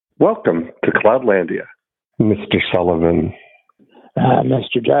Welcome to Cloudlandia, Mr. Sullivan.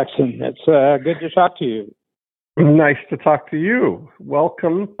 Mr. Jackson, it's good to talk to you. Nice to talk to you.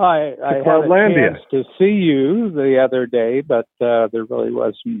 Welcome I to had Cloudlandia. a chance to see you the other day, but there really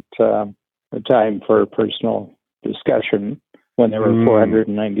wasn't a time for a personal discussion when there were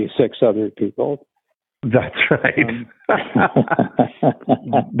 496 other people. That's right.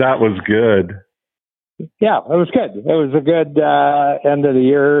 That was good. Yeah, it was good. It was a good end of the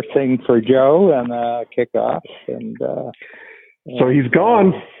year thing for Joe and kickoff. So he's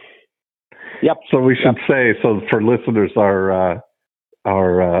gone. Yep. So we should say, so for listeners, our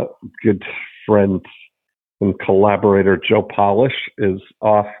good friend and collaborator Joe Polish is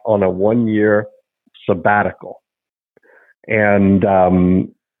off on a 1-year sabbatical, and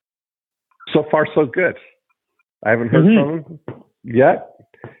so far so good. I haven't heard from him yet.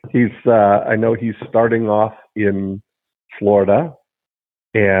 He's I know he's starting off in Florida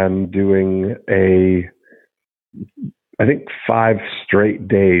and doing I think 5 straight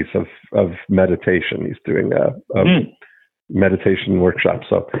days of meditation. He's doing a meditation workshop.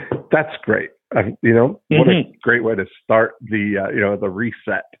 So that's great. What a great way to start the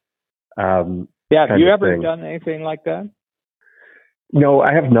reset. Have you ever done anything like that? No,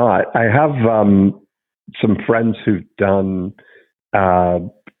 I have not. I have some friends who've done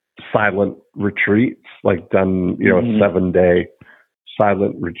silent retreats, like done, a 7-day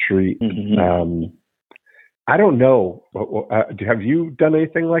silent retreat. I don't know. Have you done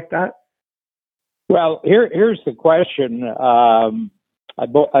anything like that? Well, here's the question. I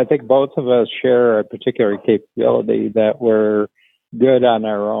think both of us share a particular capability that we're good on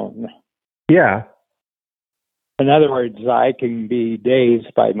our own. Yeah. In other words, I can be days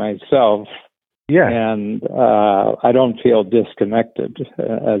by myself. Yeah. And I don't feel disconnected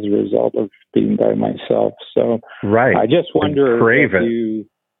as a result of being by myself. So right. I just wonder if you...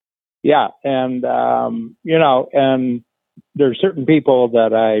 Yeah, and and there's certain people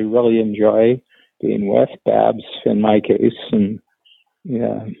that I really enjoy being with. Babs, in my case, and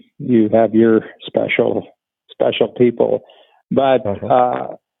you have your special people. But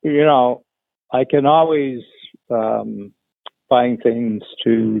I can always find things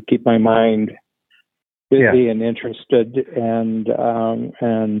to keep my mind busy and interested. And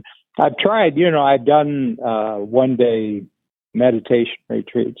I've tried. I've done 1-day meditation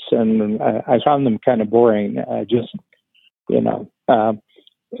retreats, and I found them kind of boring. The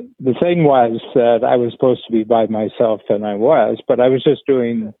thing was that I was supposed to be by myself, and I was, but I was just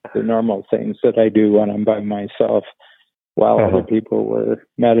doing the normal things that I do when I'm by myself while other people were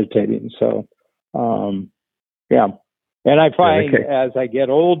meditating. So, and I find as I get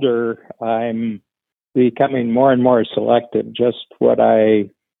older, I'm becoming more and more selective, just what I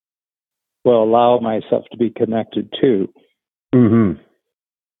will allow myself to be connected to.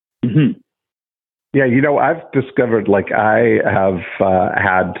 Yeah, I've discovered, like, I have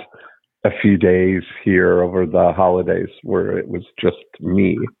had a few days here over the holidays where it was just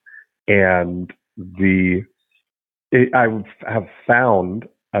me, and I have found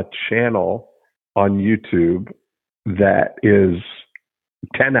a channel on YouTube that is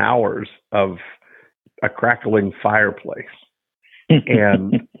 10 hours of a crackling fireplace.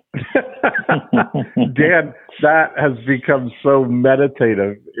 And Dan, that has become so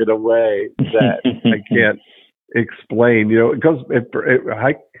meditative in a way that I can't explain. It goes.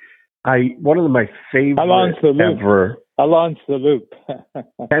 One of my favorite How long's the loop? ever. How long's the loop?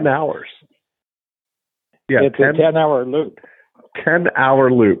 10 hours. Yeah, it's a 10-hour loop.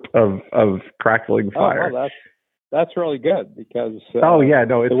 10-hour loop of crackling fire. Oh, well, that's really good because. It's the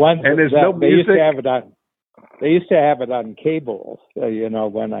ones and there's no music. They used to have it on cable,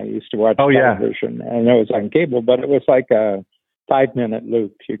 when I used to watch television. And it was on cable, but it was like a 5-minute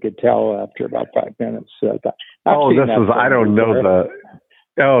loop. You could tell after about 5 minutes. I don't know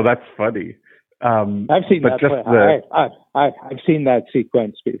Oh, that's funny. I've seen that. I've seen that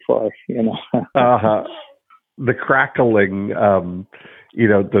sequence before, The crackling,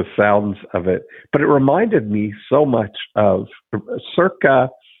 the sounds of it. But it reminded me so much of circa,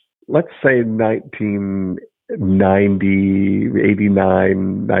 let's say 1990,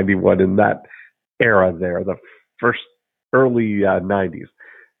 89, 91, in that era there, the first early 90s.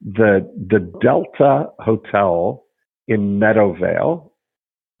 The Delta Hotel in Meadowvale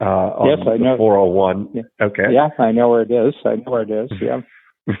on I know. 401. Yeah. Okay. Yeah, I know where it is. Yeah.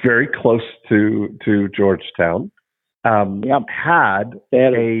 Very close to Georgetown. Had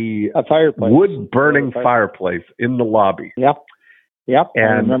a fireplace, wood-burning fireplace in the lobby. Yep, and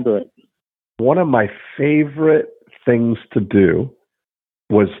I remember it. One of my favorite things to do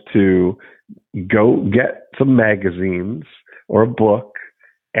was to go get some magazines or a book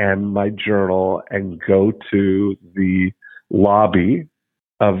and my journal and go to the lobby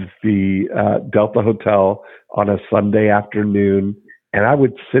of the Delta Hotel on a Sunday afternoon, and I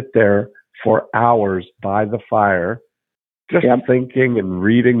would sit there for hours by the fire, just thinking and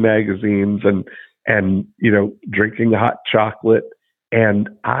reading magazines and drinking hot chocolate. And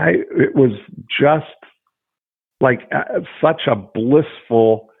it was just like such a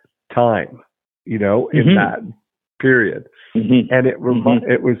blissful time, in that period. Mm-hmm. And it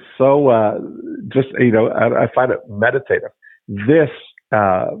was so I find it meditative. This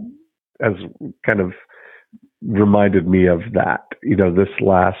has kind of reminded me of that, this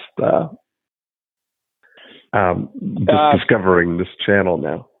last discovering this channel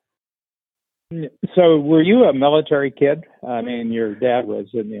now. So were you a military kid? I mean, your dad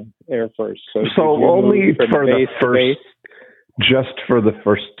was in the Air Force. So only for just for the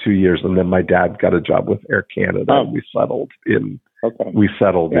first 2 years. And then my dad got a job with Air Canada. And we settled in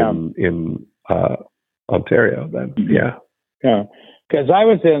Ontario then. Yeah. Yeah. Because I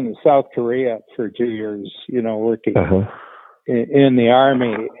was in South Korea for 2 years, working in the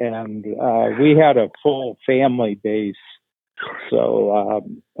Army, and we had a full family base. So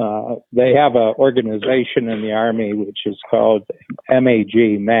they have an organization in the Army which is called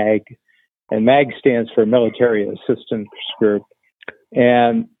MAG, and MAG stands for Military Assistance Group.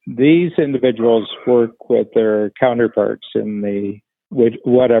 And these individuals work with their counterparts in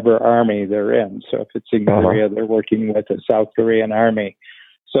whatever army they're in. So if it's in Korea, they're working with the South Korean Army.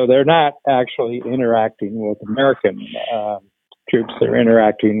 So they're not actually interacting with American troops. They're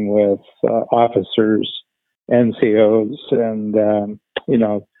interacting with officers, NCOs, and the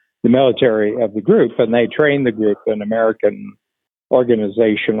military of the group, and they train the group in American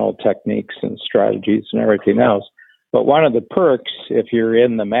organizational techniques and strategies and everything else. But one of the perks, if you're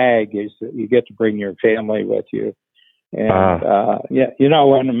in the MAG, is that you get to bring your family with you. And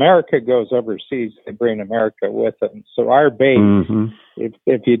when America goes overseas, they bring America with them. So our base,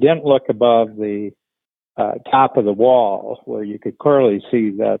 if you didn't look above the top of the wall, where you could clearly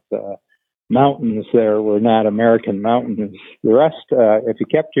see that the mountains there were not American mountains, the rest, if you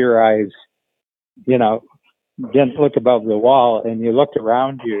kept your eyes, didn't look above the wall and you looked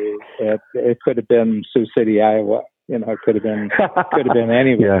around you, it could have been Sioux City, Iowa. It could have been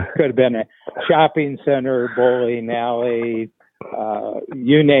anywhere. Yeah. Could have been a shopping center, bowling alley,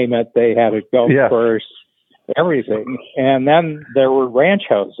 you name it. They had a golf course, everything. And then there were ranch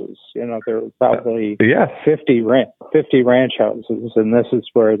houses. There were probably 50 ranch houses, and this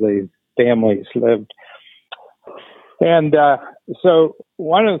is where the families lived. And so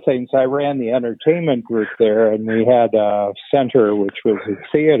one of the things, I ran the entertainment group there, and we had a center, which was a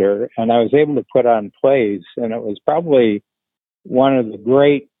theater, and I was able to put on plays, and it was probably one of the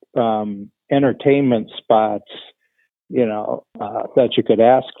great entertainment spots, that you could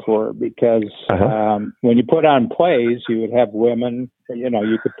ask for, because when you put on plays, you would have women,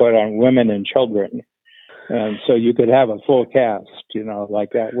 you could put on women and children. And so you could have a full cast,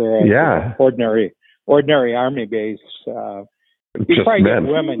 like that, whereas ordinary Army base, you could probably get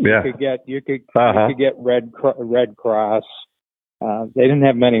women. Yeah. You could get Red Cross. They didn't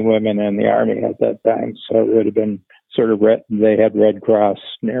have many women in the Army at that time, so it would have been sort of they had Red Cross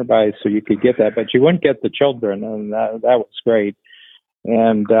nearby, so you could get that, but you wouldn't get the children, and that was great.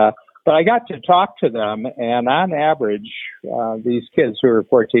 And but I got to talk to them, and on average, these kids who were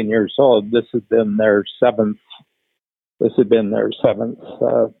 14 years old, this had been their seventh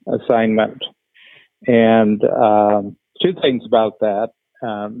assignment. And two things about that.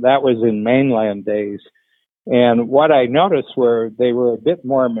 That was in mainland days. And what I noticed were they were a bit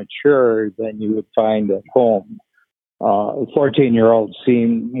more mature than you would find at home. A 14-year-old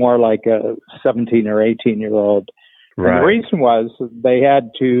seemed more like a 17 or 18-year-old. Right. And the reason was they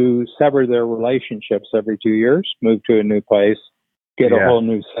had to sever their relationships every 2 years, move to a new place, get a whole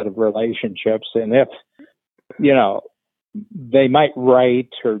new set of relationships. And if, they might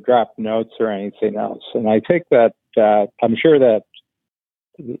write or drop notes or anything else. And I think that I'm sure that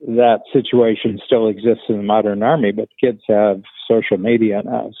situation still exists in the modern Army, but kids have social media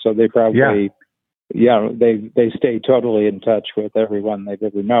now, so they probably, they stay totally in touch with everyone they've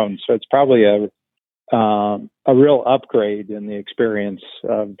ever known. So it's probably a real upgrade in the experience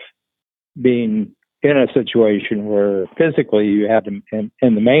of being in a situation where physically you had to,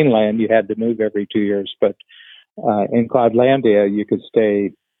 in the mainland, you had to move every 2 years, but in Cloudlandia, you could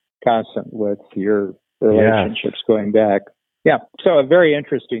stay constant with your relationships going back. Yeah, so a very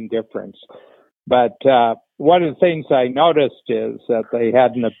interesting difference. But one of the things I noticed is that they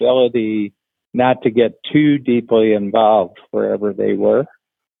had an ability not to get too deeply involved wherever they were.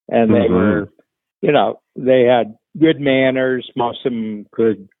 And they were, they had good manners. Most of them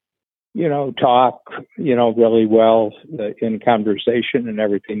could, talk, really well in conversation and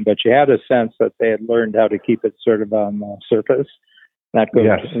everything. But you had a sense that they had learned how to keep it sort of on the surface, not going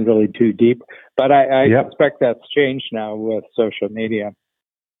really too deep. But I suspect that's changed now with social media.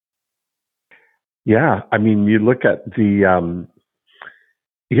 Yeah, I mean, you look at you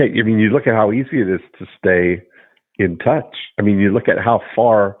look at how easy it is to stay in touch. I mean, you look at how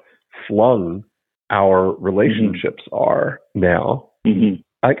far flung our relationships are now. Mm-hmm.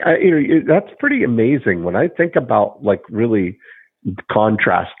 That's pretty amazing when I think about like really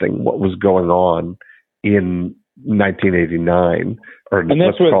contrasting what was going on in 1989 or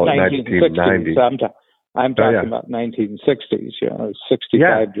let's call it 1990. I'm talking about 1960s,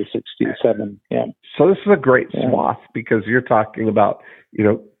 65 to 67. Yeah. So this is a great swath because you're talking about,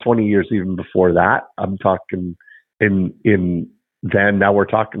 20 years even before that. I'm talking in then. Now we're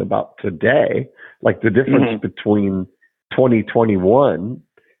talking about today, like the difference between 2021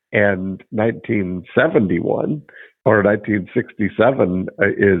 and 1971 or 1967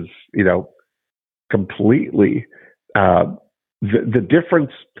 is, completely the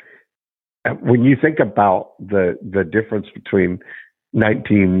difference. When you think about the difference between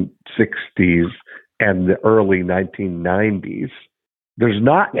 1960s and the early 1990s, there's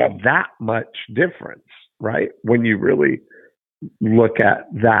not that much difference, right? When you really look at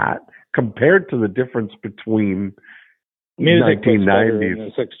that compared to the difference between music 1990s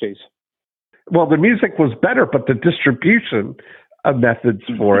and the 60s. Well, the music was better, but the distribution methods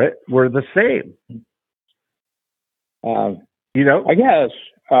for it were the same. I guess.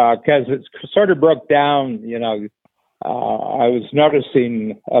 Because it sort of broke down, I was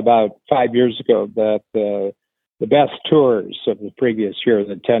noticing about 5 years ago that the best tours of the previous year,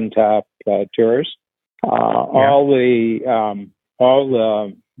 the 10 top tours, all the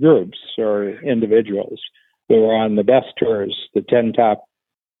groups or individuals who were on the best tours, the 10 top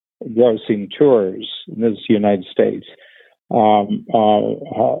grossing tours in the United States,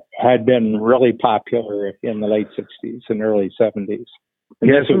 had been really popular in the late 60s and early 70s.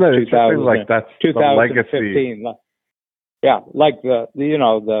 Yeah, isn't that interesting? Like that's 2015. Yeah, like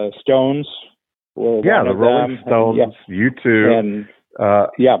the Stones were one the of Rolling them. Stones, U2, and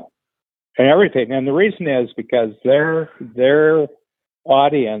and everything. And the reason is because their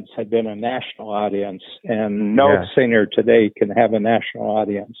audience had been a national audience, and no singer today can have a national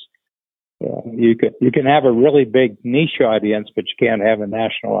audience. You can have a really big niche audience, but you can't have a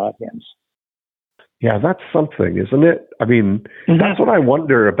national audience. Yeah, that's something, isn't it? I mean, that's what I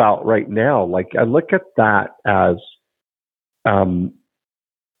wonder about right now. Like, I look at that as,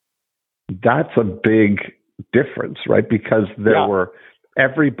 that's a big difference, right? Because there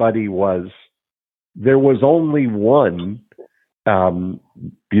was only one,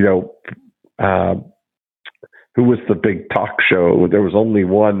 who was the big talk show? There was only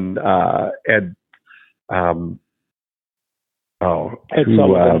one, Ed Sullivan.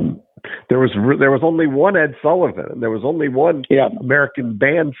 There was only one Ed Sullivan, and there was only one American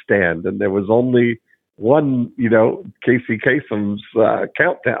Bandstand, and there was only one, Casey Kasem's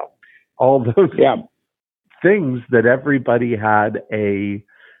Countdown. All those things that everybody had a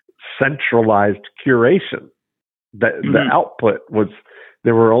centralized curation. The output was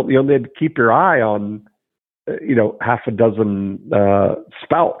you only had to keep your eye on, half a dozen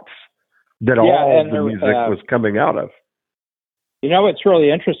spouts that all the music was coming out of. It's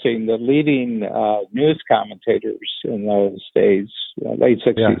really interesting. The leading news commentators in those days, late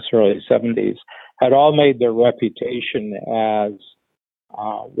 60s, early 70s, had all made their reputation as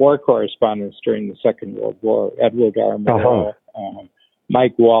war correspondents during the Second World War. Edward R. Murrow,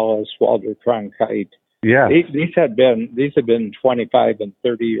 Mike Wallace, Walter Cronkite. Yeah, these had been 25 and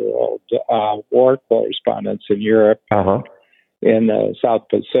 30-year-old war correspondents in Europe, in the South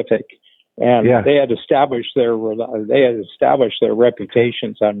Pacific. And they had established their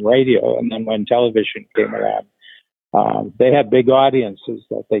reputations on radio, and then when television came around, they had big audiences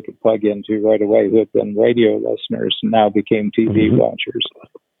that they could plug into right away who had been radio listeners and now became TV watchers.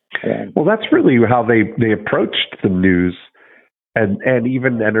 Well, that's really how they approached the news and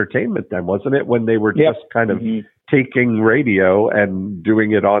even entertainment then, wasn't it? When they were just kind of taking radio and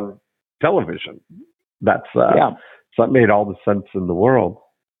doing it on television. That made all the sense in the world.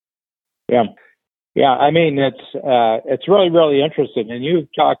 Yeah. I mean, it's really, really interesting. And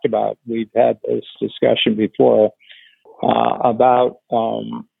you've talked about, we've had this discussion before about,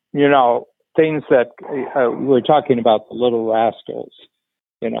 things that we're talking about, the Little Rascals,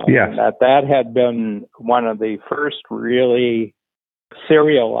 that had been one of the first really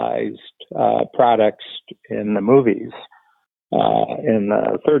serialized products in the movies in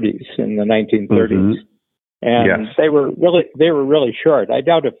the 30s, in the 1930s. And they were really short. I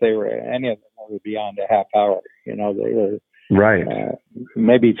doubt if they were any of them were beyond a half hour. They were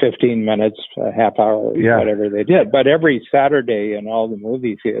maybe 15 minutes, a half hour, whatever they did. But every Saturday in all the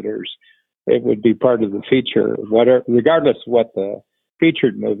movie theaters, it would be part of the feature. Regardless of what the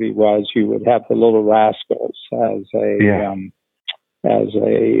featured movie was, you would have the Little Rascals as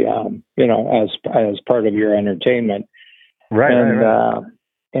part of your entertainment.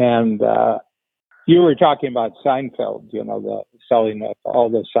 And you were talking about Seinfeld, the selling of all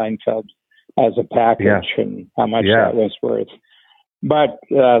the Seinfeld as a package and how much that was worth. But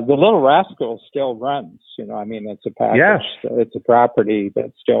the Little Rascals still runs. It's a package. It's a property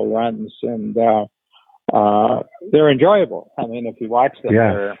that still runs, and they're enjoyable. If you watch them,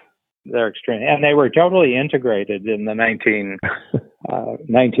 they're extreme, and they were totally integrated in the 1930s.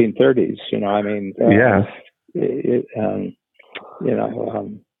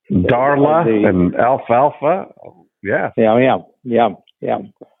 Darla and Alfalfa. Yeah.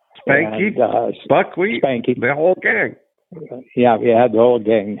 Spanky, Buckwheat, the whole gang. Yeah, we had the whole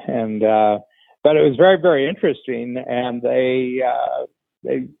gang, and but it was very, very interesting. And they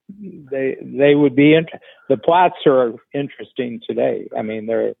would be the plots are interesting today.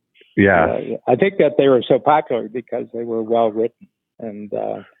 They're I think that they were so popular because they were well written, and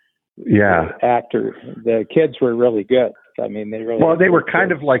the kids were really good. They were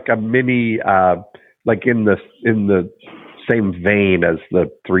kind of like a mini, like in the same vein as the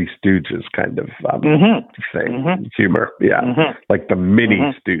Three Stooges kind of humor. Like the mini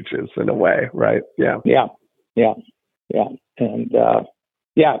Stooges in a way, right? And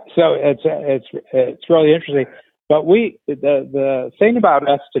so it's really interesting. But the thing about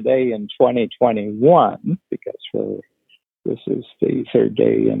us today in 2021, because this is the third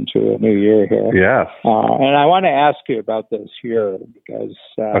day into a new year here. Yes. And I want to ask you about this year because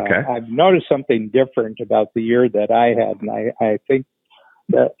I've noticed something different about the year that I had. And I think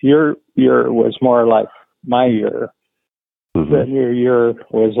that your year was more like my year than your year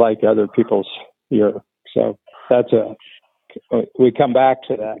was like other people's year. So we come back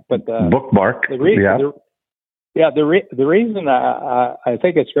to that. But the bookmark. The reason I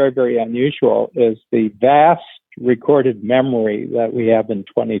think it's very, very unusual is the vast recorded memory that we have in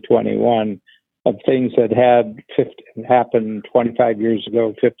 2021 of things that happened 25 years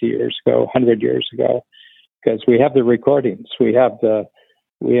ago, 50 years ago, 100 years ago, because we have the recordings, we have the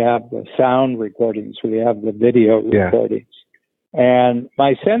sound recordings, we have the video recordings, and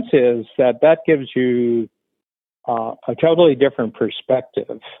my sense is that gives you a totally different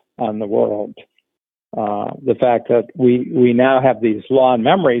perspective on the world. The fact that we now have these long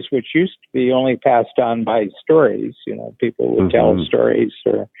memories, which used to be only passed on by stories. People would tell stories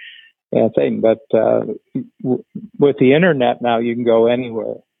or thing, but with the internet now, you can go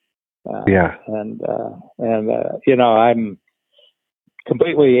anywhere. And I'm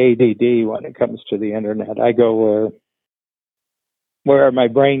completely ADD when it comes to the internet. I go where my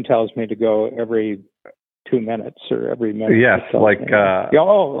brain tells me to go every 2 minutes or every minute. Yes, like our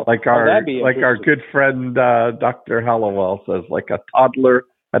good friend Dr. Hallowell says, like a toddler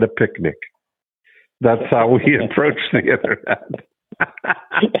at a picnic. That's how we approach the internet.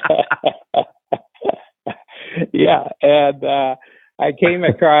 And I came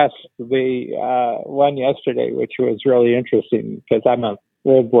across the one yesterday, which was really interesting because I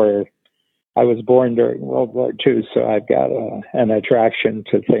was born during World War II, so I've got an attraction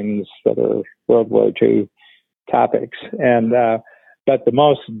to things that are World War II topics. And but the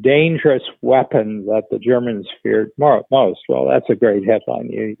most dangerous weapon that the Germans feared most, well, that's a great headline.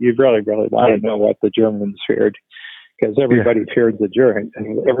 You really, really want to know what the Germans feared, because everybody feared the Germans.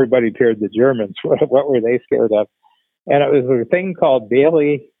 Everybody feared the Germans. What were they scared of? And it was a thing called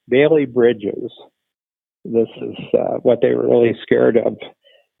Bailey Bridges. This is what they were really scared of.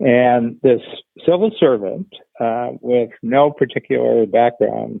 And this civil servant, with no particular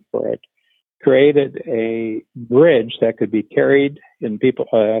background for it, created a bridge that could be carried in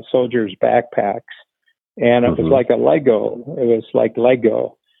soldiers' backpacks. And it was like a Lego. It was like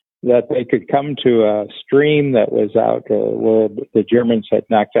Lego, that they could come to a stream that was out where the Germans had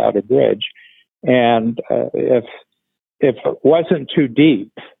knocked out a bridge. And if it wasn't too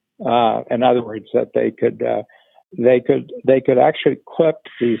deep, in other words, that they could actually clip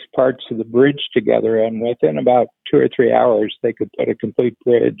these parts of the bridge together, and within about 2 or 3 hours, they could put a complete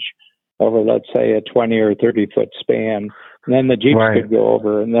bridge over, let's say, a 20 or 30 foot span. And then the Jeeps could go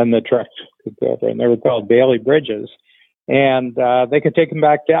over, and then the trucks could go over, and they were called Bailey Bridges. And they could take them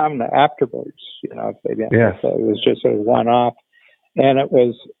back down afterwards, if they didn't. Yes. So it was just a one-off. And it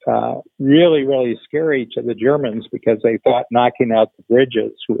was really, really scary to the Germans because they thought knocking out the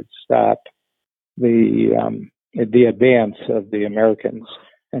bridges would stop the advance of the Americans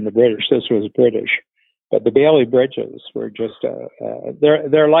and the British. This was British, but the Bailey bridges were just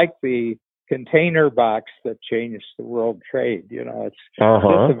they're like the container box that changed the world trade. It's just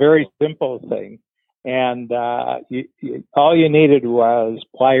a very simple thing, and all you needed was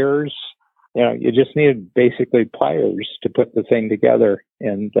pliers. You just needed basically pliers to put the thing together,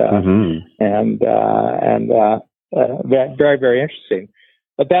 and very, very interesting.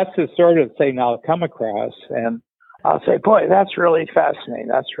 But that's the sort of thing I'll come across, and I'll say, boy, that's really fascinating.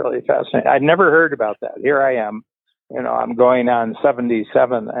 That's really fascinating. I'd never heard about that. Here I am, I'm going on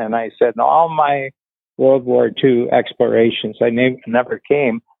 77, and I said, in all my World War II explorations, I never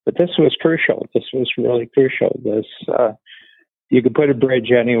came, but this was crucial. This was really crucial. This, you could put a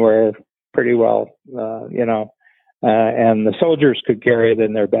bridge anywhere pretty well, and the soldiers could carry it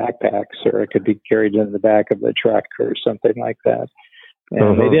in their backpacks, or it could be carried in the back of the truck or something like that.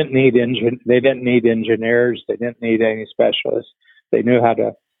 And they didn't need engineers. They didn't need any specialists. They knew how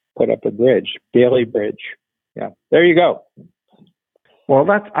to put up a bridge, Bailey Bridge. Yeah, there you go. Well,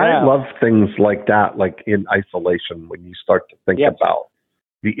 I love things like that, like in isolation, when you start to think about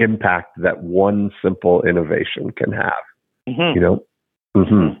the impact that one simple innovation can have.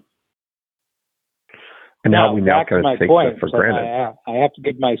 And how we now kind of take that for granted. I have to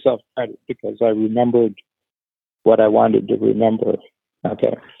give myself credit because I remembered what I wanted to remember.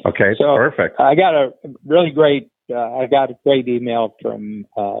 Okay, so perfect. I got a really great email from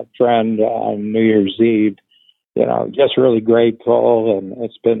a friend on New Year's Eve. Just really grateful, and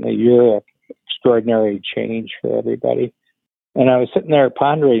it's been a year of extraordinary change for everybody. And I was sitting there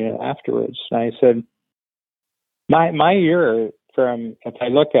pondering it afterwards, and I said, my year, from if I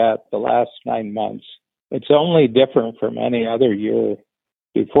look at the last 9 months, it's only different from any other year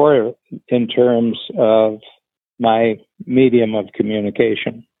before in terms of my medium of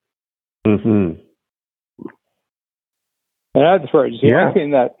communication. In other words, the only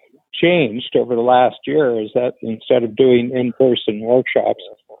thing that changed over the last year is that instead of doing in-person workshops,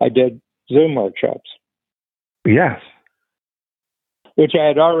 I did Zoom workshops. Yes. Which I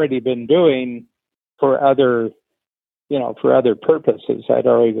had already been doing for other purposes.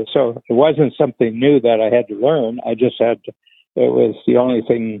 So it wasn't something new that I had to learn. It was the only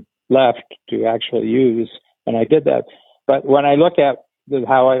thing left to actually use, and I did that. But when I look at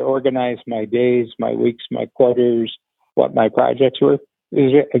how I organize my days, my weeks, my quarters, what my projects were,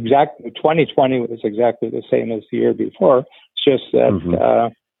 2020 was exactly the same as the year before. It's just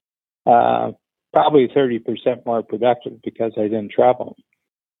that probably 30% more productive because I didn't travel.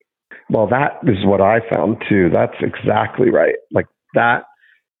 Well, that is what I found too. That's exactly right. Like that,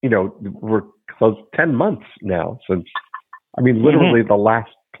 we're close 10 months now since, literally the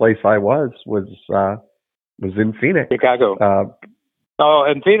last place I was in Phoenix. Chicago.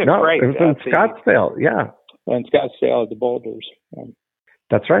 In Phoenix, no, right. It was in Scottsdale, In Scottsdale, the Boulders.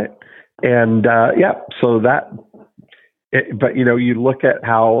 That's right. And, so but you look at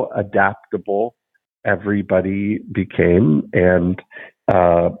how adaptable everybody became, and,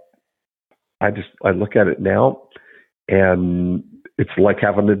 I look at it now, and it's like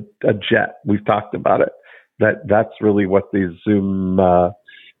having a jet. We've talked about it. That's really what these Zoom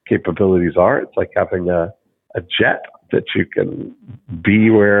capabilities are. It's like having a jet that you can be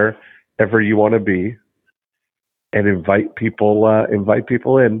wherever you want to be, and invite people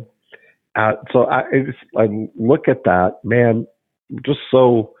in. So I look at that, man, just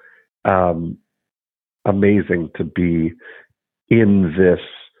so amazing to be in this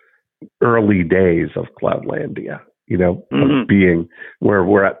early days of Cloudlandia, of being where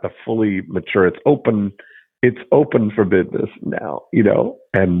we're at the fully mature. It's open for business now,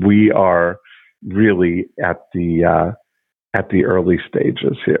 and we are really at the early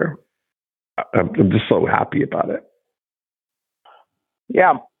stages here. I'm just so happy about it.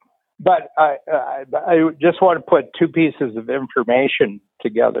 Yeah, but I just want to put two pieces of information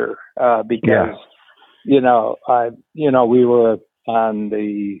together because we were on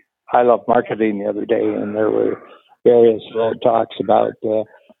the I Love Marketing the other day, and there were various talks about the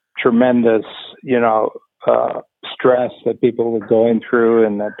tremendous, stress that people were going through,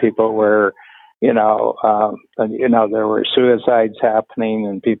 and that people were, there were suicides happening,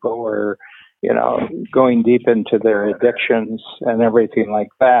 and people were, going deep into their addictions and everything like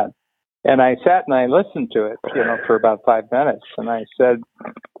that. And I sat and I listened to it, for about 5 minutes, and I said,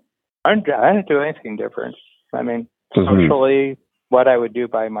 I didn't do anything different. Socially, what I would do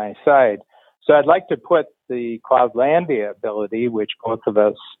by my side. So I'd like to put the Cloudlandia ability, which both of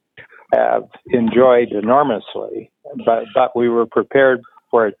us have enjoyed enormously, but we were prepared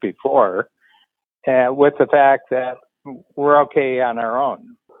for it before, with the fact that we're okay on our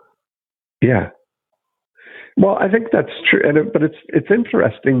own. Yeah. Well, I think that's true, but it's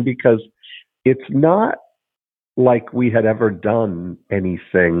interesting because it's not like we had ever done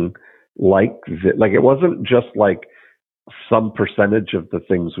anything like that. Like it wasn't just like some percentage of the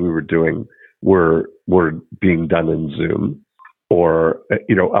things we were doing were being done in Zoom, or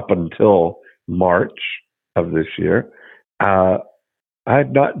up until March of this year, I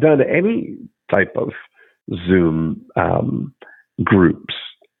had not done any type of Zoom groups.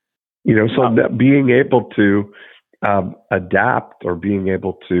 So that being able to adapt, or being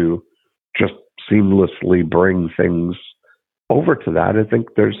able to just seamlessly bring things over to that, I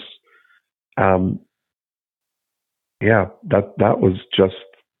think there's, that was just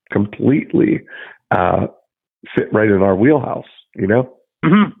completely fit right in our wheelhouse,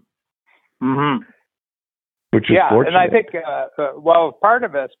 Mm-hmm. Mm-hmm. Which is fortunate. And I think, part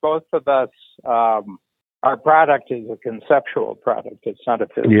of us, both of us, our product is a conceptual product. It's not a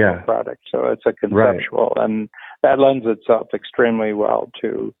physical product. So it's a conceptual, and that lends itself extremely well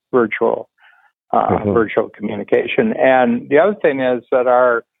to virtual communication. And the other thing is that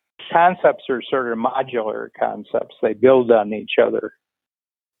our concepts are sort of modular concepts. They build on each other.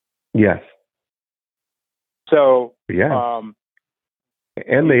 Yes. So, and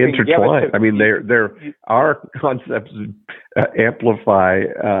they intertwine. I mean, they're our concepts amplify,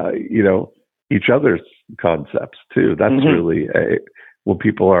 each other's concepps too. That's really when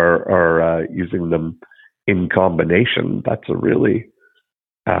people are using them in combination. That's a really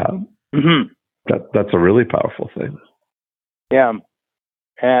that's a really powerful thing. Yeah,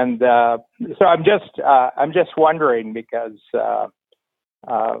 and so I'm just wondering, because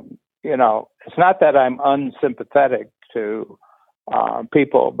it's not that I'm unsympathetic to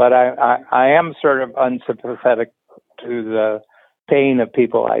people, but I am sort of unsympathetic to the pain of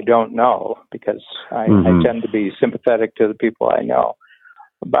people I don't know, because I tend to be sympathetic to the people I know.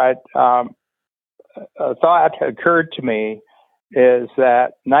 But a thought occurred to me is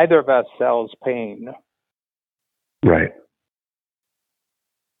that neither of us sells pain. Right.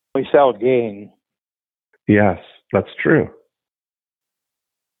 We sell gain. Yes, that's true.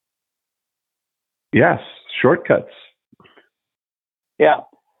 Yes, shortcuts. Yeah.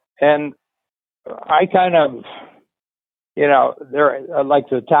 And I kind of, like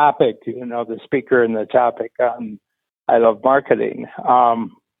the topic, the speaker and the topic on I Love Marketing.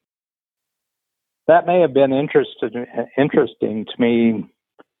 That may have been interesting to me,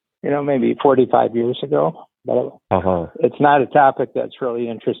 maybe 45 years ago. But it's not a topic that's really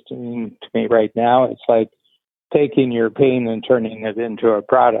interesting to me right now. It's like taking your pain and turning it into a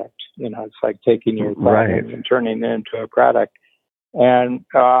product. It's like taking your problem and turning it into a product. And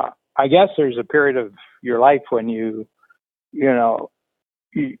I guess there's a period of your life when you're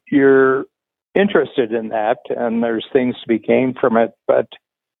interested in that, and there's things to be gained from it. But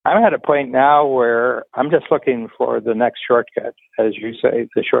I'm at a point now where I'm just looking for the next shortcut, as you say,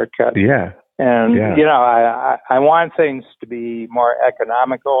 the shortcut. Yeah. And, I want things to be more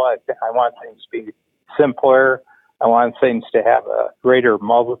economical. I want things to be simpler. I want things to have a greater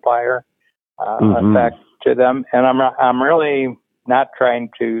multiplier effect to them. And I'm really not trying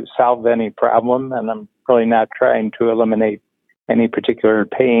to solve any problem, and I'm really not trying to eliminate any particular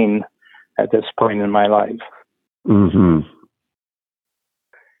pain at this point in my life. Mm-hmm.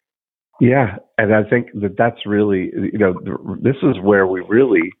 Yeah, and I think that's really, this is where we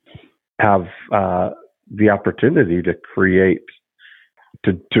really have the opportunity to create,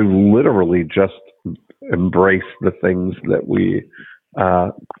 to literally just embrace the things that we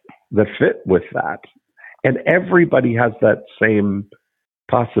that fit with that, and everybody has that same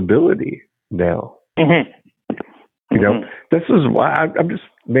possibility now. This is why I'm just,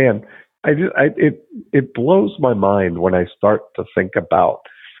 man. It blows my mind when I start to think about.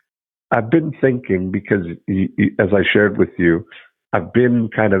 I've been thinking, because as I shared with you, I've been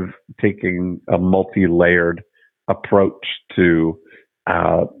kind of taking a multi-layered approach to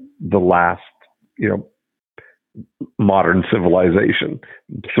the last, modern civilization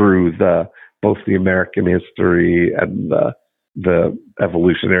through both the American history and the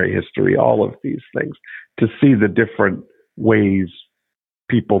evolutionary history, all of these things, to see the different ways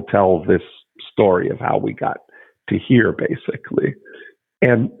people tell this story of how we got to here, basically.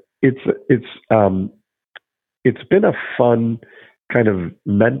 And it's been a fun kind of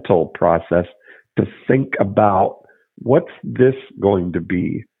mental process to think about, what's this going to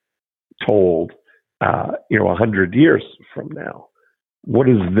be told 100 years from now? What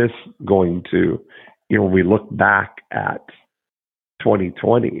is this going to, when we look back at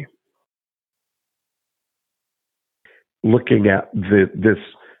 2020, looking at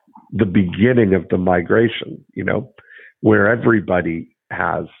the beginning of the migration, where everybody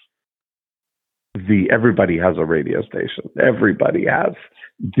has everybody has a radio station. Everybody has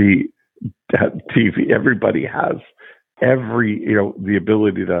the TV. Everybody has the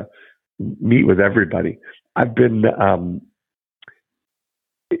ability to meet with everybody. I've been,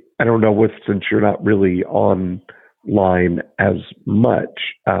 I don't know since you're not really online as much,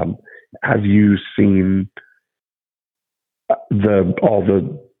 have you seen all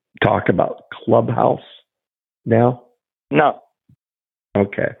the talk about Clubhouse now? No.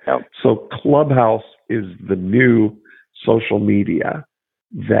 Okay. No. So Clubhouse is the new social media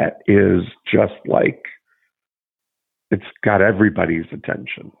that is just like, it's got everybody's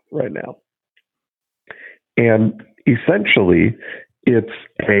attention right now. And essentially, it's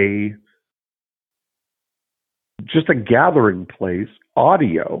just a gathering place,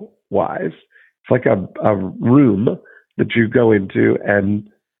 audio-wise. It's like a room that you go into, and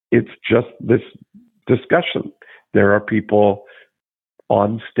it's just this discussion. There are people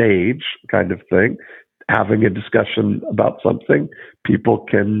on stage, kind of thing, having a discussion about something. People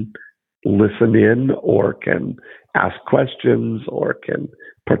can listen in or can ask questions or can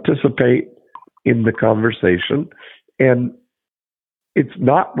participate in the conversation. And it's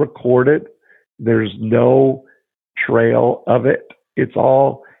not recorded. There's no trail of it. It's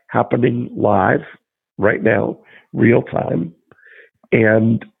all happening live right now, real time.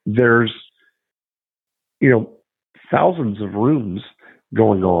 And there's, thousands of rooms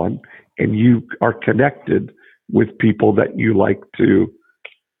going on, and you are connected with people that you like to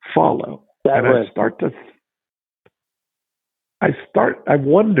follow. I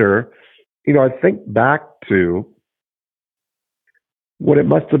wonder, I think back to what it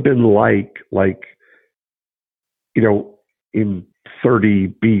must have been like, in 30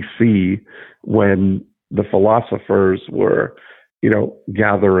 BC when the philosophers were,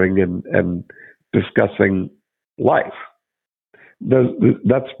 gathering and discussing life.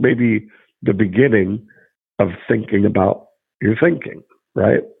 That's maybe the beginning of thinking about your thinking,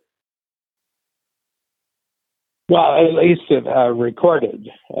 right? Well, at least it recorded,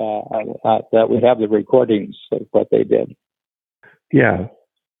 that we have the recordings of what they did. Yeah.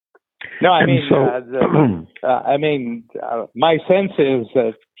 No, I mean, my sense is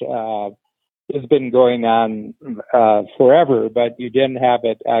that it's been going on forever, but you didn't have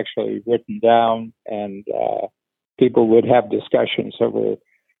it actually written down, and people would have discussions over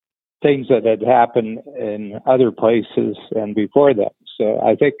things that had happened in other places and before that. So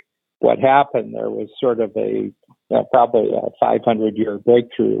I think what happened there was sort of probably a 500-year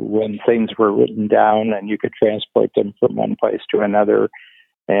breakthrough when things were written down and you could transport them from one place to another.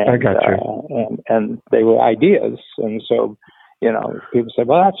 And, I got you. And they were ideas. And so, people said,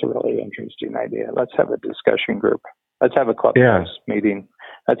 well, that's a really interesting idea. Let's have a discussion group. Let's have a clubhouse meeting.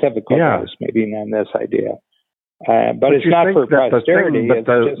 Let's have a clubhouse meeting on this idea. But it's not for posterity.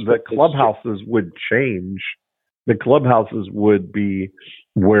 The clubhouses would change. The clubhouses would be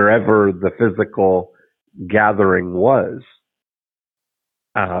wherever the physical gathering was.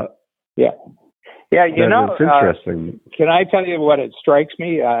 Yeah, it's interesting. Can I tell you what it strikes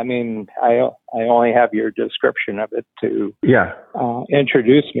me? I mean, I only have your description of it to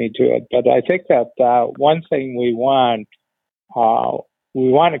introduce me to it. But I think that one thing we want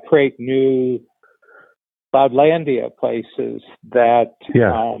to create new Cloudlandia places that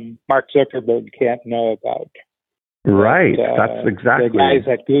Mark Zuckerberg can't know about. Right. That's exactly. The guys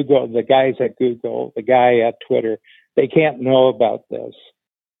at Google, the guy at Twitter, they can't know about this.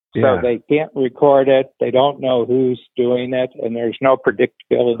 So they can't record it. They don't know who's doing it, and there's no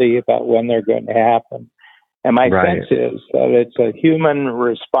predictability about when they're going to happen. And my sense is that it's a human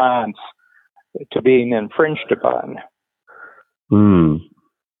response to being infringed upon.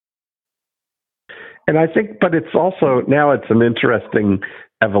 And I think, but it's also, now it's an interesting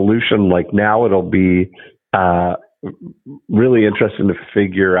evolution. Like now it'll be really interesting to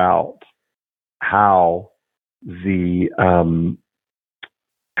figure out how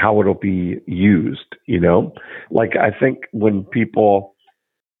it'll be used, Like I think when people,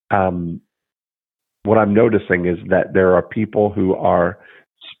 what I'm noticing is that there are people who are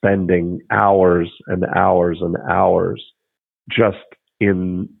spending hours and hours and hours just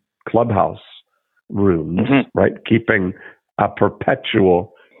in Clubhouse rooms, right? Keeping a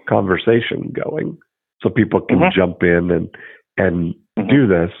perpetual conversation going so people can jump in and do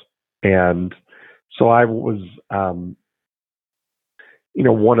this. And so I was,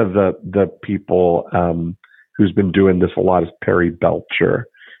 one of the people who's been doing this a lot is Perry Belcher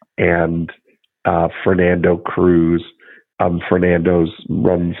and Fernando Cruz. Fernando's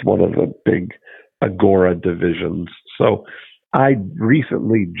runs one of the big Agora divisions. So I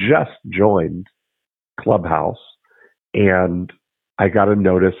recently just joined Clubhouse, and I got a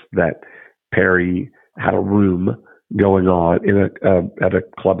notice that Perry had a room going on at a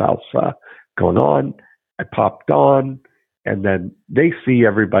clubhouse going on. I popped on, and then they see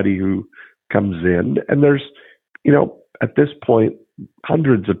everybody who comes in, and there's, at this point,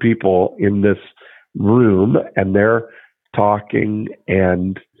 hundreds of people in this room, and they're talking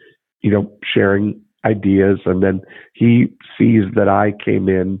and, sharing ideas. And then he sees that I came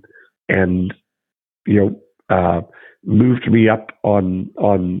in and, moved me up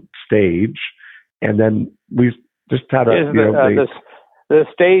on stage. And then we just had the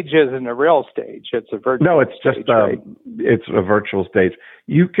stage isn't a real stage. It's a virtual No, it's just stage, right? It's a virtual stage.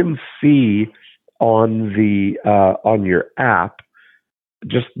 You can see on the on your app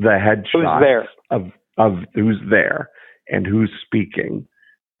just the headshots of who's there and who's speaking.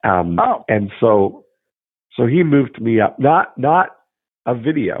 And so he moved me up, not a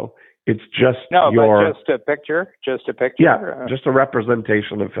video. It's just but just a picture. Yeah, just a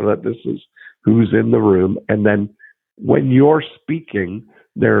representation of that. This is who's in the room, and then when you're speaking,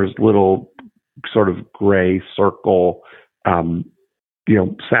 there's little sort of gray circle,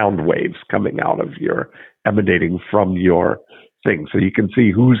 sound waves coming out of emanating from your thing, so you can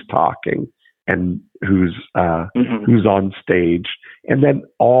see who's talking and who's on stage, and then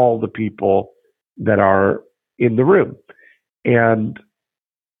all the people that are in the room. And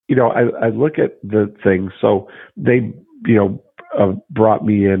I look at the thing. So they brought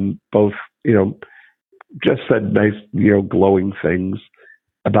me in, both just said nice glowing things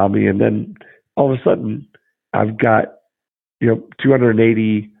about me, and then all of a sudden I've got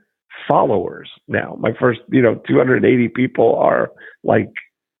 280 followers now. My first 280 people are like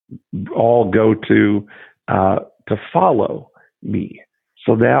all go to follow me.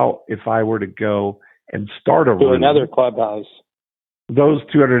 So now if I were to go and start a room, another clubhouse, those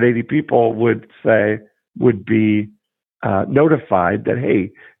 280 people would be notified that,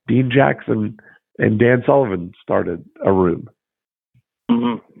 hey, Dean Jackson and Dan Sullivan started a room.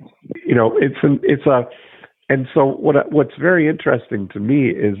 Mm-hmm. And so what's very interesting to me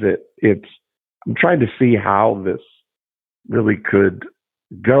is I'm trying to see how this really could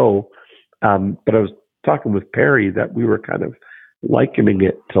go. But I was talking with Perry that we were kind of likening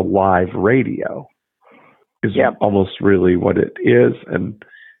it to live radio. Is almost really what it is. And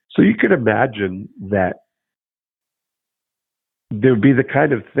so you could imagine that there would be the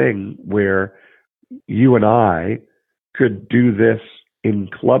kind of thing where you and I could do this in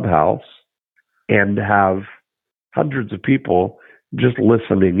Clubhouse and have hundreds of people just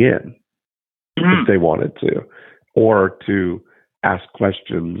listening in if they wanted to, or to ask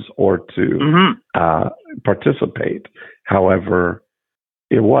questions, or to participate, however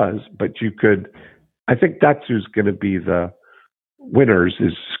it was. But you could, I think that's who's going to be the winners,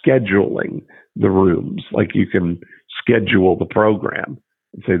 is scheduling the rooms. Like you can schedule the program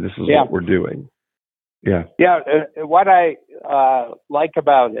and say, this is what we're doing. Yeah. Yeah. What I like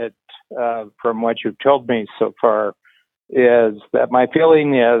about it, from what you've told me so far, is that my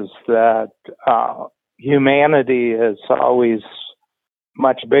feeling is that humanity is always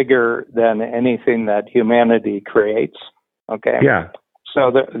much bigger than anything that humanity creates. Okay. Yeah.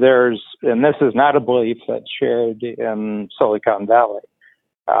 So there's, and this is not a belief that's shared in Silicon Valley,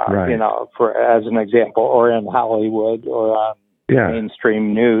 right. For as an example, or in Hollywood, or on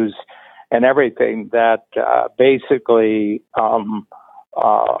mainstream news and everything, that basically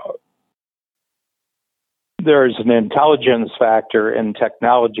there's an intelligence factor in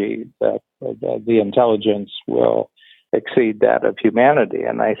technology that the intelligence will exceed that of humanity.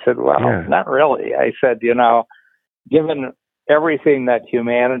 And I said, well, not really. I said, given everything that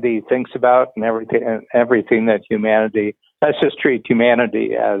humanity thinks about and everything that humanity, let's just treat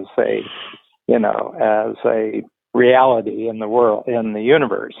humanity as a reality in the world, in the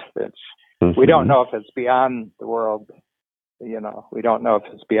universe. We don't know if it's beyond the world. We don't know if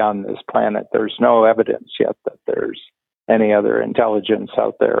it's beyond this planet. There's no evidence yet that there's any other intelligence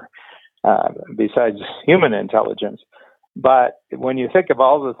out there besides human intelligence. But when you think of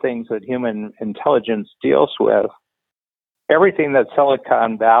all the things that human intelligence deals with, everything that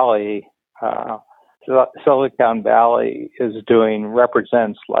Silicon Valley is doing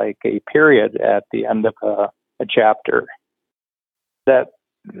represents like a period at the end of a chapter. That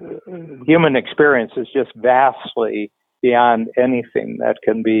human experience is just vastly beyond anything that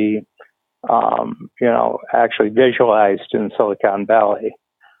can be, actually visualized in Silicon Valley,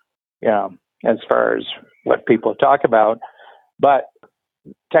 as far as what people talk about. But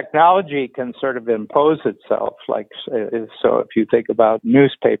technology can sort of impose itself, so if you think about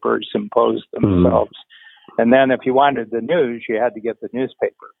newspapers impose themselves, and then if you wanted the news, you had to get the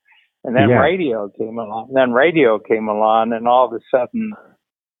newspaper, and then radio came along, and all of a sudden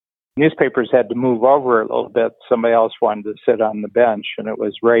newspapers had to move over a little bit. Somebody else wanted to sit on the bench, and it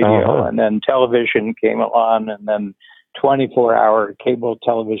was radio. And then television came along, and then 24-hour cable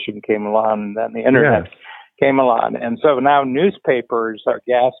television came along, and then the internet came along. And so now newspapers are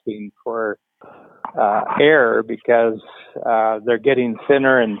gasping for air because they're getting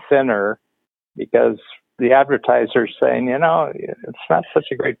thinner and thinner because the advertisers saying, it's not such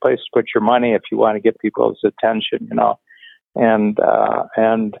a great place to put your money if you want to get people's attention, And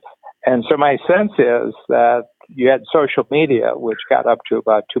so my sense is that you had social media, which got up to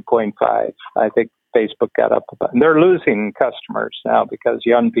about 2.5. I think Facebook got up about, and they're losing customers now because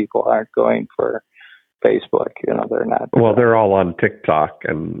young people aren't going for Facebook. They're not. Well, they're all on TikTok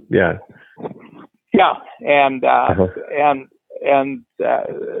and Yeah.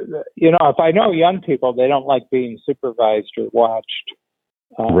 If I know young people, they don't like being supervised or watched.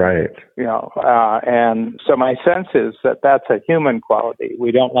 Right. And so my sense is that that's a human quality.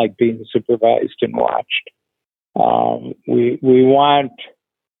 We don't like being supervised and watched. We want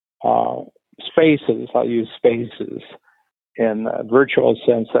spaces. I'll use spaces in the virtual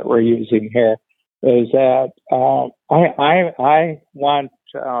sense that we're using here. Is that I want,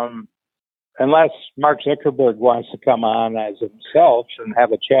 unless Mark Zuckerberg wants to come on as himself and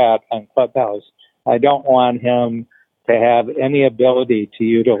have a chat on Clubhouse, I don't want him to have any ability to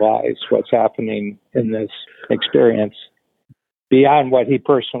utilize what's happening in this experience beyond what he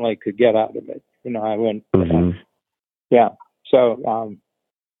personally could get out of it. I wouldn't. Yeah. So,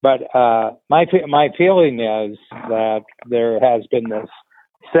 but my feeling is that there has been this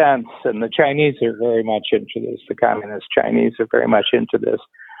sense, and the Chinese are very much into this. The communist Chinese are very much into this.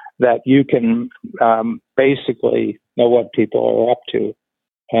 That you can basically know what people are up to,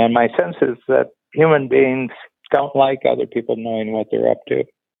 and my sense is that human beings don't like other people knowing what they're up to.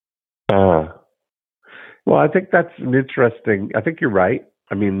 Well, I think that's an interesting. I think you're right.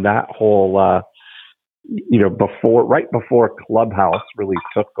 I mean, that whole, right before Clubhouse really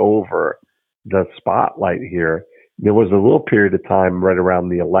took over the spotlight here, there was a little period of time right around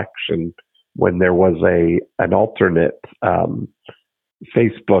the election when there was an alternate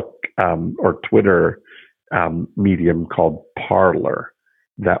Facebook or Twitter medium called Parler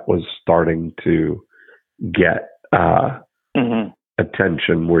that was starting to get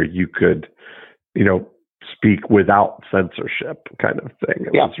attention, where you could, speak without censorship, kind of thing.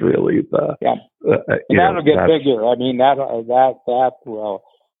 It was really the that'll get bigger. I mean, that will.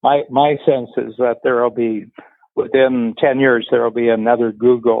 My sense is that there will be, within 10 years, there will be another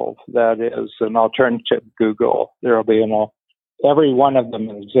Google that is an alternative Google. There will be every one of them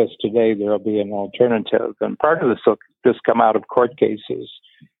that exists today. There will be an alternative, and part of this will just come out of court cases,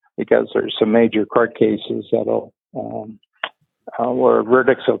 because there's some major court cases that'll where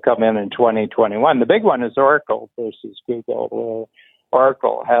verdicts will come in 2021. The big one is Oracle versus Google, where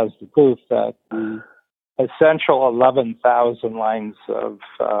Oracle has the proof that the essential 11,000 lines of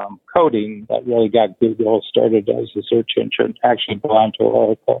coding that really got Google started as a search engine actually belonged to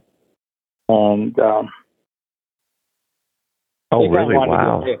Oracle. And really?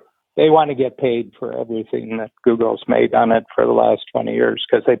 Wow. They want to get paid for everything that Google's made on it for the last 20 years,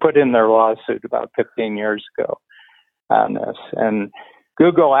 because they put in their lawsuit about 15 years ago on this. And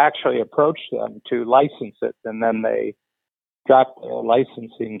Google actually approached them to license it, and then they dropped the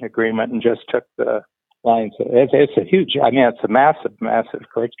licensing agreement and just took the lines. It's a huge, it's a massive, massive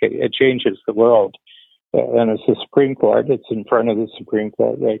court case. It changes the world. And it's the Supreme Court. It's in front of the Supreme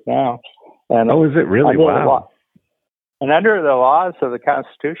Court right now. And is it really? Wow. And under the laws of the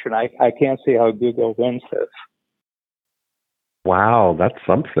Constitution, I can't see how Google wins this. Wow, that's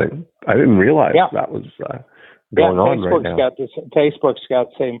something. I didn't realize that was going on right now. Facebook's got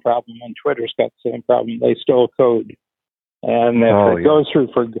the same problem, and Twitter's got the same problem. They stole code. And if it goes through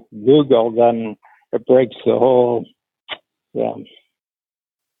for Google, then it breaks the whole, breaks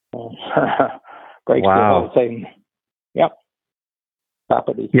the whole thing. Yep.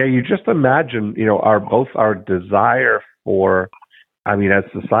 Property. Yeah, you just imagine, our desire for, as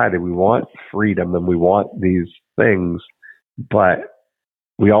society, we want freedom and we want these things, but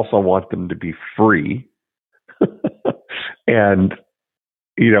we also want them to be free. And,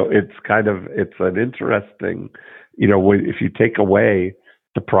 it's an interesting, if you take away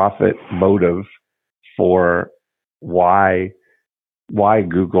the profit motive for why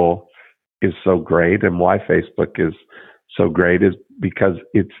Google is so great and why Facebook is so great, is because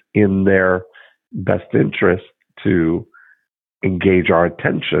it's in their best interest to engage our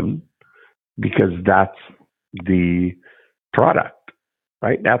attention, because that's the product,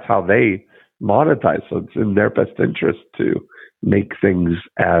 right? That's how they monetize. So it's in their best interest to make things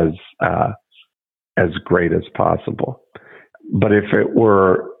as great as possible. But if it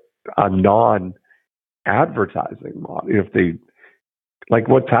were a non-advertising model. If they, like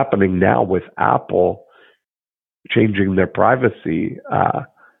what's happening now with Apple changing their privacy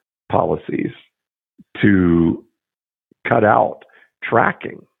policies to cut out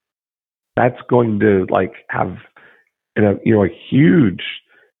tracking, that's going to like have a huge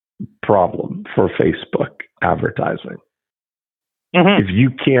problem for Facebook advertising. Mm-hmm. If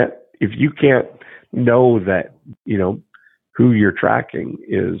you can't know that who you're tracking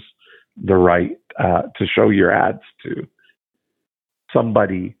is the right to show your ads to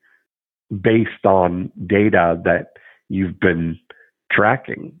somebody based on data that you've been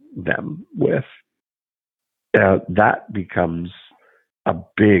tracking them with, that becomes a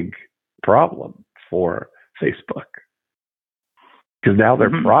big problem for Facebook because now their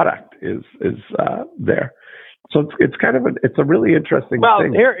product is there. So it's kind of it's a really interesting thing. Well,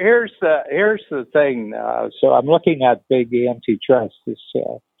 here's the thing. So I'm looking at big antitrust. This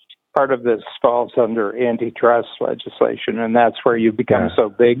part of this falls under antitrust legislation, and that's where you become so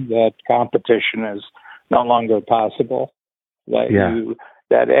big that competition is no longer possible.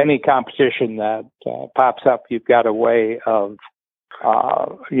 That any competition that pops up, you've got a way of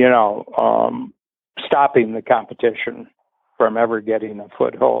stopping the competition from ever getting a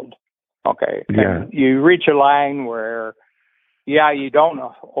foothold. Okay. Yeah. And you reach a line where, you don't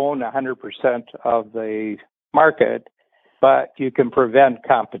own 100% of the market, but you can prevent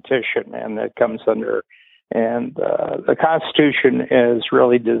competition, and it comes under. And the Constitution is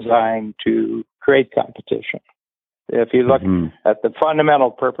really designed to create competition. If you look at the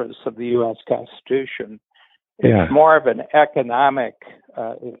fundamental purpose of the U.S. Constitution, it's more of an economic.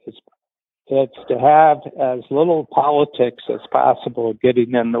 It's to have as little politics as possible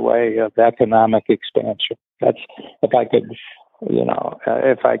getting in the way of economic expansion. That's if I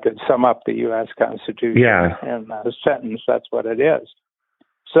could sum up the U.S. Constitution in a sentence, that's what it is.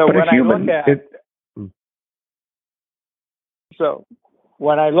 So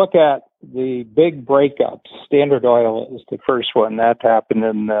when I look at the big breakups, Standard Oil is the first one that happened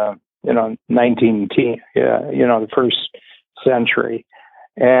in the first century.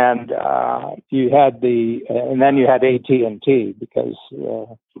 And you had and then you had AT&T because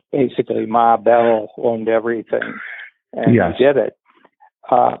basically Ma Bell owned everything, and he did it.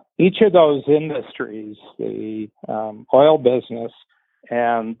 Each of those industries, the oil business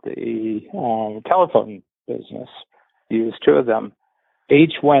and the telephone business, used two of them.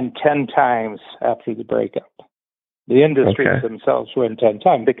 Each went 10 times after the breakup. The industries themselves went 10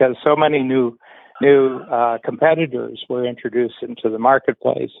 times because so many new competitors were introduced into the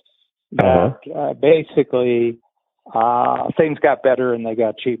marketplace that basically things got better and they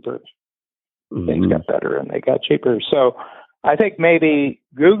got cheaper. Things got better and they got cheaper. So I think maybe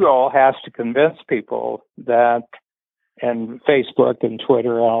Google has to convince people that, and Facebook and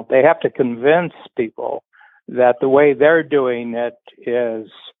Twitter, they have to convince people that the way they're doing it is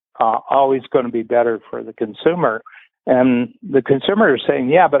always going to be better for the consumer. And the consumer is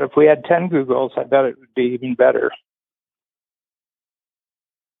saying, but if we had 10 Googles, I bet it would be even better.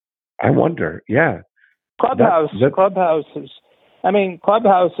 I wonder, Clubhouse is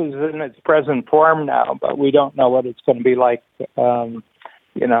in its present form now, but we don't know what it's going to be like, a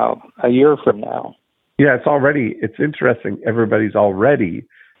year from now. Yeah, it's interesting. Everybody's already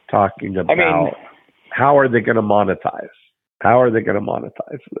talking about how are they going to monetize? How are they going to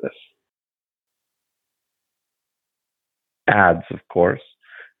monetize this? Ads, of course,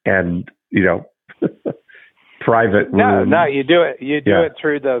 and private rooms. No, you do it. You do it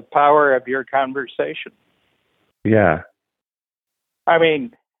through the power of your conversation. Yeah. I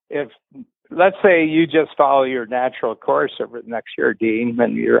mean, if let's say you just follow your natural course over the next year, Dean,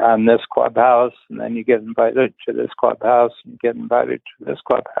 and you're on this clubhouse, and then you get invited to this clubhouse, and you get invited to this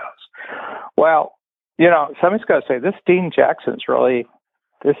clubhouse. Well, somebody's got to say this Dean Jackson is really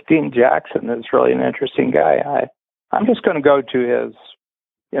an interesting guy. I'm just going to go to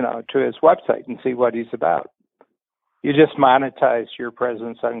his website and see what he's about. You just monetize your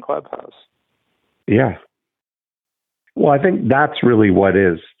presence on Clubhouse. Yeah. Well, I think that's really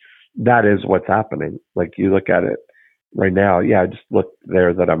that is what's happening. Like you look at it right now. Yeah, I just look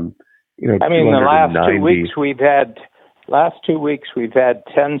there that I'm, the last 2 weeks we've had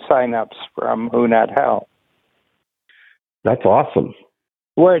 10 signups from Who Not How. That's awesome.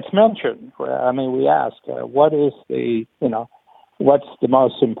 Where it's mentioned, we ask, what is what's the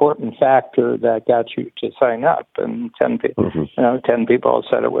most important factor that got you to sign up? And 10 people, 10 people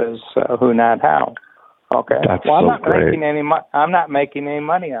said it was Who Not How. Okay. That's I'm so not great. making any money. I'm not making any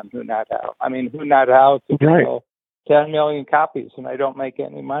money on Who Not How. Who Not How could sell 10 million copies, and I don't make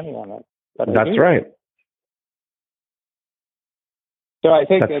any money on it. But that's right. So I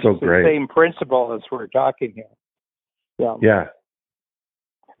think That's it's so the great. same principle as we're talking here. Yeah.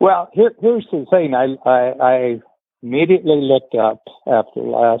 Well, here's the thing. I immediately looked up after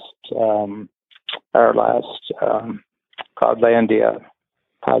our last Cloudlandia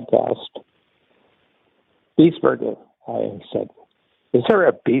podcast, Beast Burger. I said, is there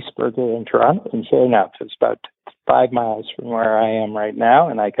a Beast Burger in Toronto? And sure enough, it's about 5 miles from where I am right now,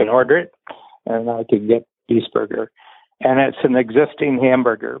 and I can order it, and I can get Beast Burger. And it's an existing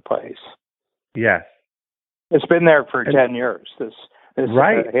hamburger place. Yes. It's been there for 10 years, this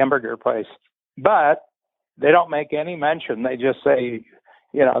right. Hamburger place. But they don't make any mention. They just say,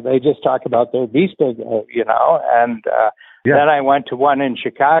 they just talk about their Beast Burger, and then I went to one in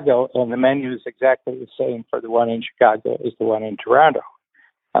Chicago, and the menu is exactly the same for the one in Chicago as the one in Toronto.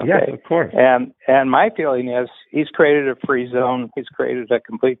 Okay? Yes, of course. And my feeling is he's created a free zone. He's created a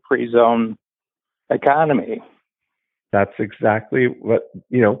complete free zone economy. That's exactly what,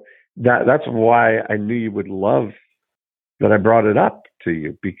 that's why I knew you would love that I brought it up to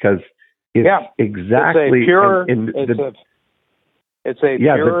you, because it's exactly it's a pure, it's a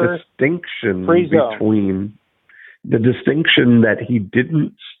pure the distinction between the distinction that he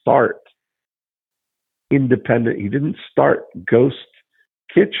didn't start independent. He didn't start ghost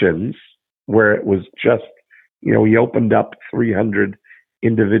kitchens where it was just, he opened up 300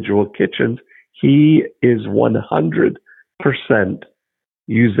 individual kitchens. He is 100%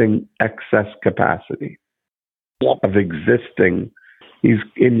 using excess capacity of existing. He's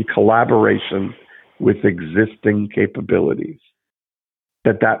in collaboration with existing capabilities.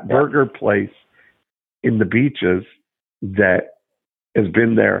 That burger place in the Beaches that has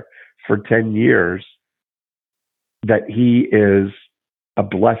been there for 10 years, that he is a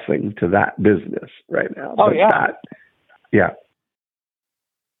blessing to that business right now. Yeah.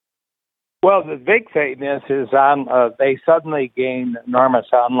 Well, the big thing is they suddenly gain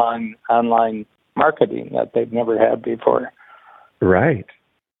enormous online marketing that they've never had before. Right.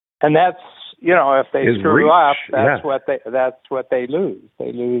 And that's, if they screw up, that's what they lose.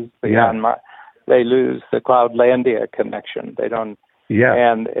 They lose they lose the Cloudlandia connection. They don't. Yeah.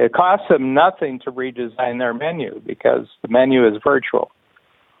 And it costs them nothing to redesign their menu because the menu is virtual.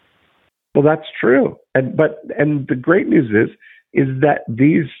 Well, that's true. And the great news is that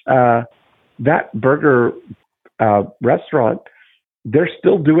these that burger restaurant, they're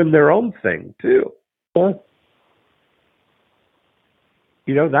still doing their own thing too. Yeah.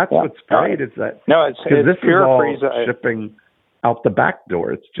 That's what's great is that it's this pure is all free zone. shipping out the back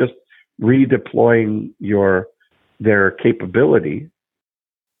door. It's just redeploying their capability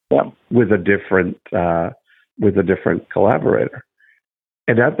with a different collaborator.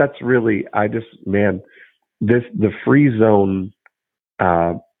 And that's really, the free zone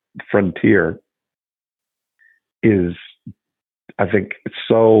frontier is, I think,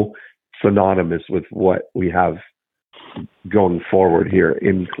 so synonymous with what we have going forward here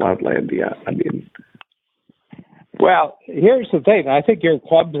in Cloudlandia. Well, here's the thing. I think your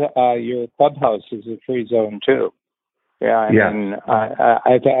clubhouse is a free zone too. Yeah, I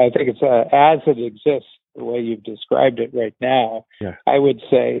think it's as it exists, the way you've described it right now. Yeah. I would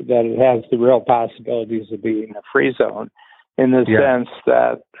say that it has the real possibilities of being a free zone, in the sense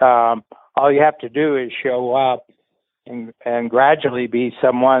that all you have to do is show up and gradually be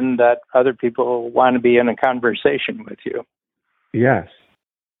someone that other people want to be in a conversation with you. Yes.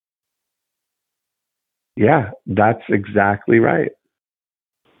 Yeah, that's exactly right.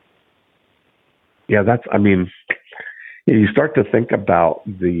 Yeah, you start to think about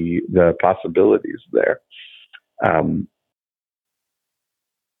the possibilities there. And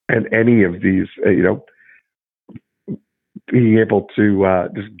any of these, being able to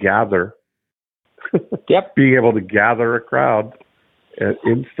just gather, being able to gather a crowd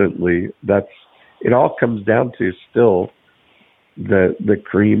instantly, it all comes down to still the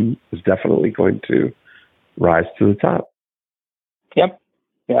cream is definitely going to rise to the top. Yep.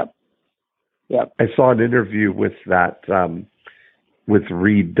 I saw an interview with with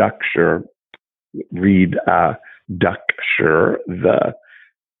Reed Ducksher, the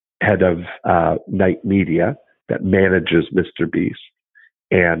head of Night Media that manages Mr. Beast,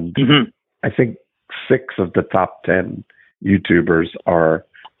 and I think 6 of the top 10 YouTubers are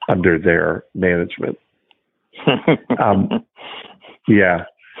under their management.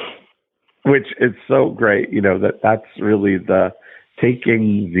 Which is so great, that's really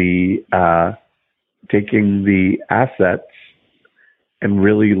taking the assets and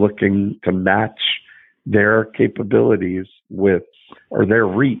really looking to match their capabilities or their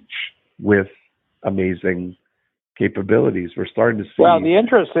reach with amazing capabilities. We're starting to see. Well, the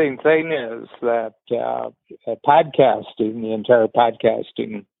interesting thing is that podcasting, the entire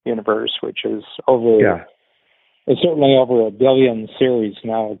podcasting universe, which is it's certainly over 1 billion series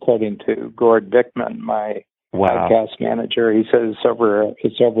now, according to Gord Dickman, my podcast manager. He says it's over 1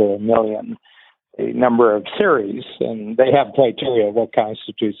 million, a number of series, and they have criteria of what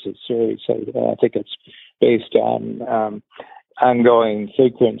constitutes a series. So I think it's based on ongoing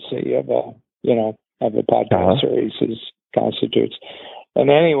frequency of a podcast series constitutes. And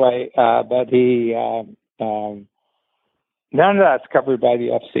anyway, but he none of that's covered by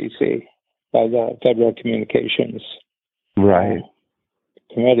the FCC, by the Federal Communications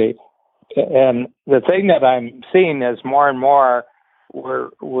Committee. And the thing that I'm seeing is more and more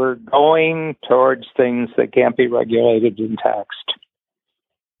we're going towards things that can't be regulated in text.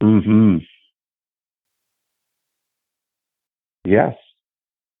 Mm-hmm. Yes.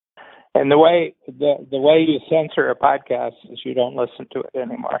 And the way you censor a podcast is you don't listen to it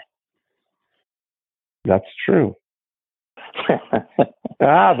anymore. That's true.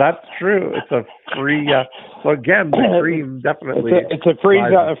 That's true. It's a free. So again, the stream definitely. It's a free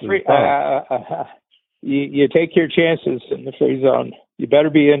zone. You take your chances in the free zone. You better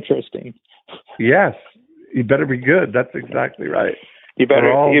be interesting. Yes, you better be good. That's exactly right. You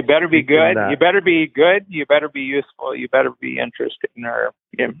better be good. You better be good. You better be useful. You better be interesting, or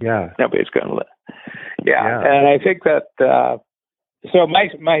nobody's going to live. Yeah, and I think that. So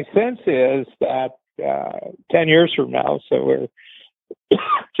my sense is that 10 years from now, so we're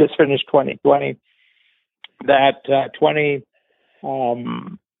just finished 2020. That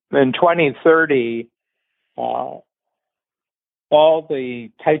in 2030, all the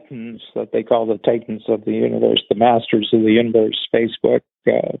titans that they call the titans of the universe, the masters of the universe, Facebook,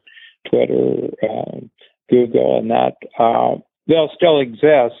 Twitter, Google, and that, they'll still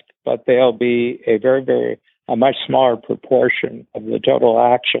exist, but they'll be a much smaller proportion of the total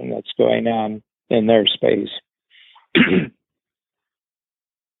action that's going on in their space.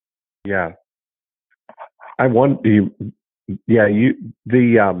 Yeah. I want you. Yeah,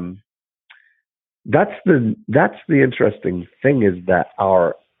 that's the interesting thing, is that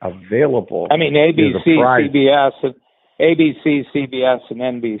our available. I mean, ABC, CBS, and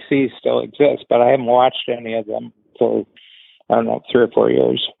NBC still exist, but I haven't watched any of them for 3 or 4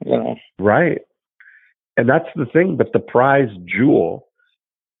 years. Right, and that's the thing. But the prize jewel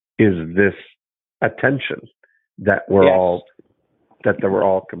is this attention that we're all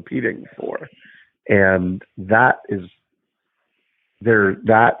competing for, and that is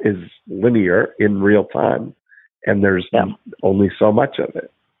linear in real time, and there's only so much of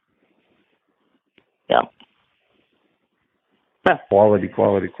it. Yeah. Quality.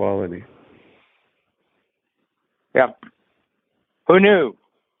 Yeah. Who knew?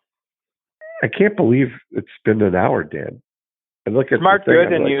 I can't believe it's been an hour, Dan. And look at smart,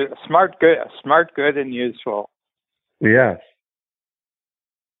 good, and useful. Yes.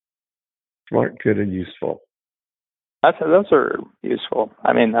 Smart, good, and useful. Those are useful.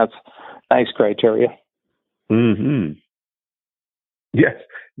 I mean, that's nice criteria. Mm-hmm. Yes,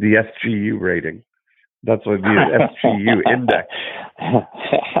 the SGU rating. That's what the SGU index.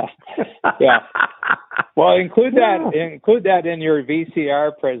 Yeah. Well, include that in your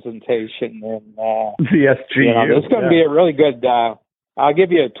VCR presentation, and the SGU. It's going to be a really good. I'll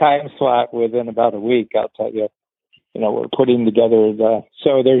give you a time slot within about a week. I'll tell you. We're putting together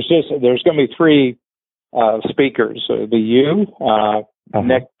so there's going to be 3 speakers. So it'll be you,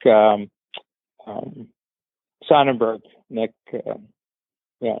 Nick Sonnenberg,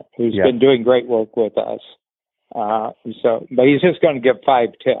 who's been doing great work with us. But he's just going to give 5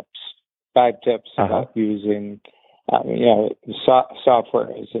 tips. 5 tips about using,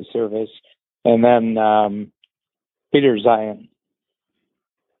 software as a service, and then Peter Zion.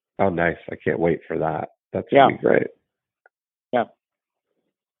 Oh, nice! I can't wait for that. That's gonna be great. Yeah.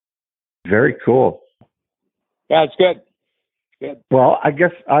 Very cool. Yeah, it's good. Good. Well, I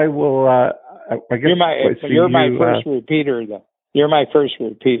guess I will. I guess you're my first repeater, though. You're my first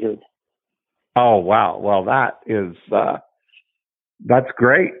repeater. Oh wow! Well, that is that's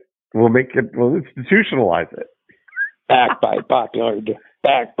great. We'll institutionalize it. Backed by popular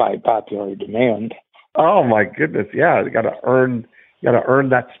demand. Oh my goodness! Yeah, you got to earn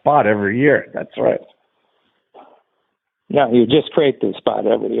that spot every year. That's right. Yeah, you just create the spot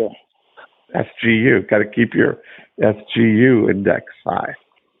every year. SGU, got to keep your SGU index high.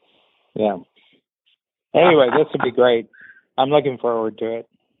 Yeah. Anyway, this will be great. I'm looking forward to it.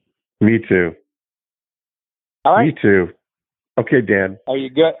 Me too. All right. Me too. Okay, Dan. Are you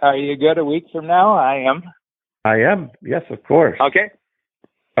good? Are you good a week from now? I am. I am. Yes, of course. Okay.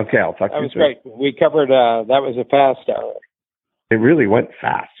 Okay, I'll talk to you That was soon. great. We covered, that was a fast hour. It really went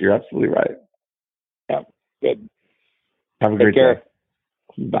fast. You're absolutely right. Yeah, good. Have a Take great care. day.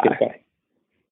 Bye. Okay, bye.